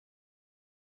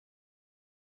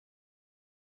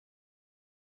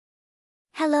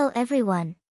Hello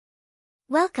everyone.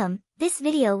 Welcome. This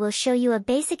video will show you a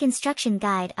basic instruction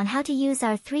guide on how to use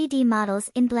our 3D models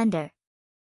in Blender.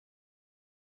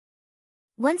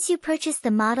 Once you purchase the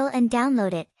model and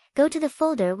download it, go to the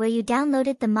folder where you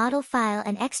downloaded the model file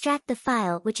and extract the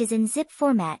file, which is in zip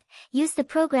format. Use the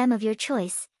program of your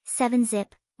choice,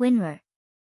 7-zip, WinRAR.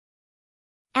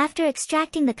 After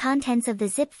extracting the contents of the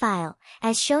zip file,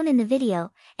 as shown in the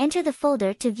video, enter the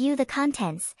folder to view the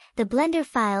contents, the Blender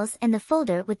files and the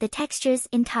folder with the textures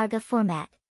in Targa format.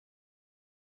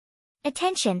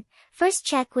 Attention! First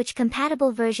check which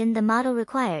compatible version the model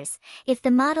requires. If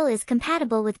the model is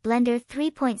compatible with Blender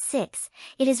 3.6,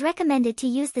 it is recommended to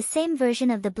use the same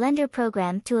version of the Blender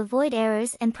program to avoid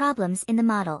errors and problems in the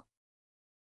model.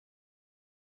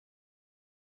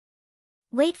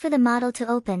 Wait for the model to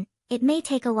open. It may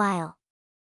take a while.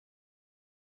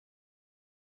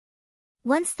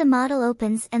 Once the model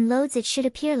opens and loads, it should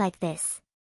appear like this.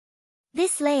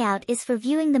 This layout is for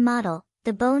viewing the model.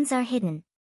 The bones are hidden.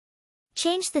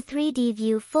 Change the 3D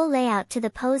view full layout to the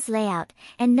pose layout,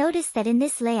 and notice that in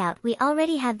this layout we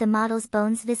already have the model's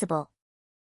bones visible.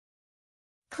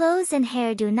 Clothes and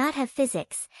hair do not have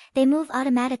physics, they move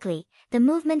automatically. The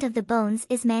movement of the bones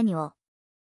is manual.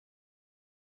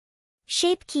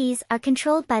 Shape keys are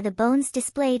controlled by the bones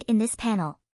displayed in this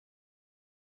panel.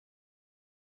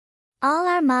 All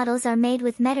our models are made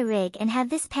with MetaRig and have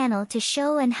this panel to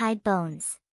show and hide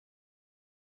bones.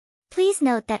 Please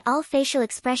note that all facial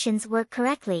expressions work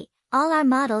correctly. All our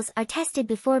models are tested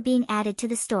before being added to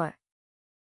the store.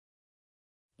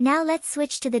 Now let's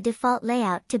switch to the default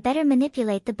layout to better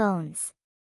manipulate the bones.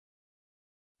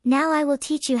 Now I will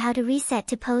teach you how to reset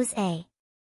to pose A.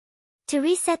 To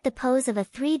reset the pose of a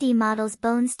 3D model's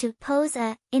bones to pose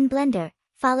A in Blender,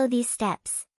 follow these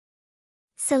steps.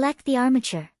 Select the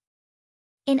armature.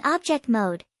 In object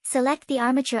mode, select the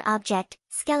armature object,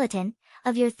 skeleton,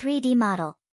 of your 3D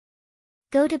model.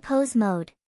 Go to pose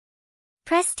mode.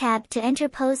 Press tab to enter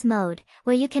pose mode,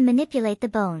 where you can manipulate the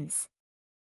bones.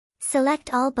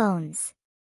 Select all bones.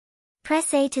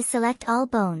 Press A to select all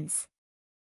bones.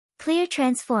 Clear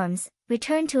transforms,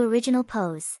 return to original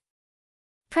pose.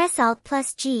 Press Alt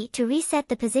plus G to reset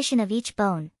the position of each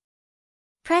bone.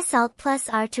 Press Alt plus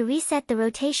R to reset the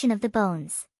rotation of the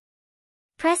bones.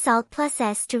 Press Alt plus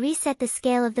S to reset the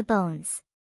scale of the bones.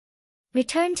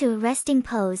 Return to resting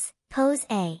pose, pose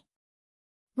A.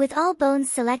 With all bones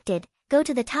selected, go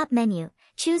to the top menu,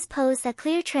 choose Pose A.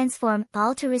 Clear Transform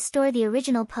All to restore the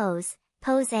original pose,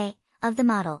 pose A, of the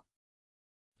model.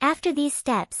 After these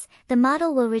steps, the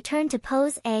model will return to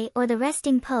pose A or the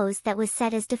resting pose that was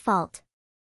set as default.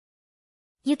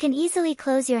 You can easily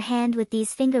close your hand with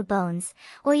these finger bones,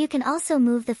 or you can also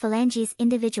move the phalanges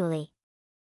individually.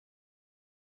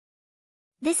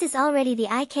 This is already the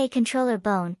IK controller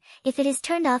bone. If it is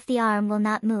turned off, the arm will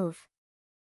not move.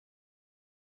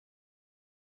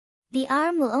 The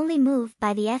arm will only move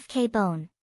by the FK bone.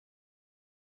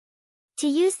 To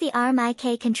use the arm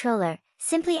IK controller,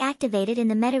 simply activate it in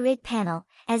the MetaRig panel,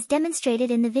 as demonstrated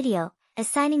in the video,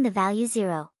 assigning the value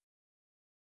 0.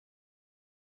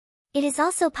 It is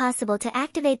also possible to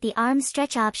activate the arm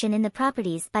stretch option in the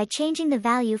properties by changing the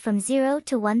value from 0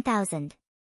 to 1000.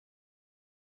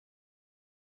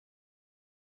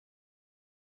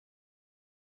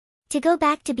 To go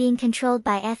back to being controlled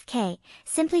by FK,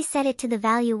 simply set it to the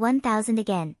value 1000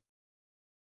 again.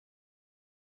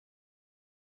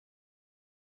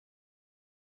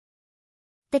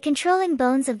 The controlling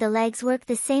bones of the legs work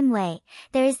the same way.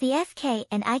 There is the FK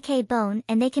and IK bone,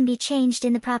 and they can be changed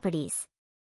in the properties.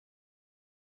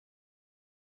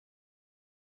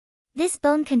 This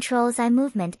bone controls eye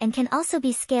movement and can also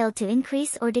be scaled to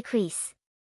increase or decrease.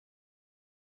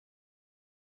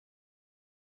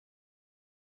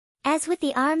 As with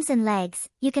the arms and legs,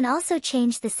 you can also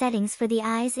change the settings for the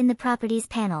eyes in the Properties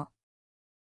panel.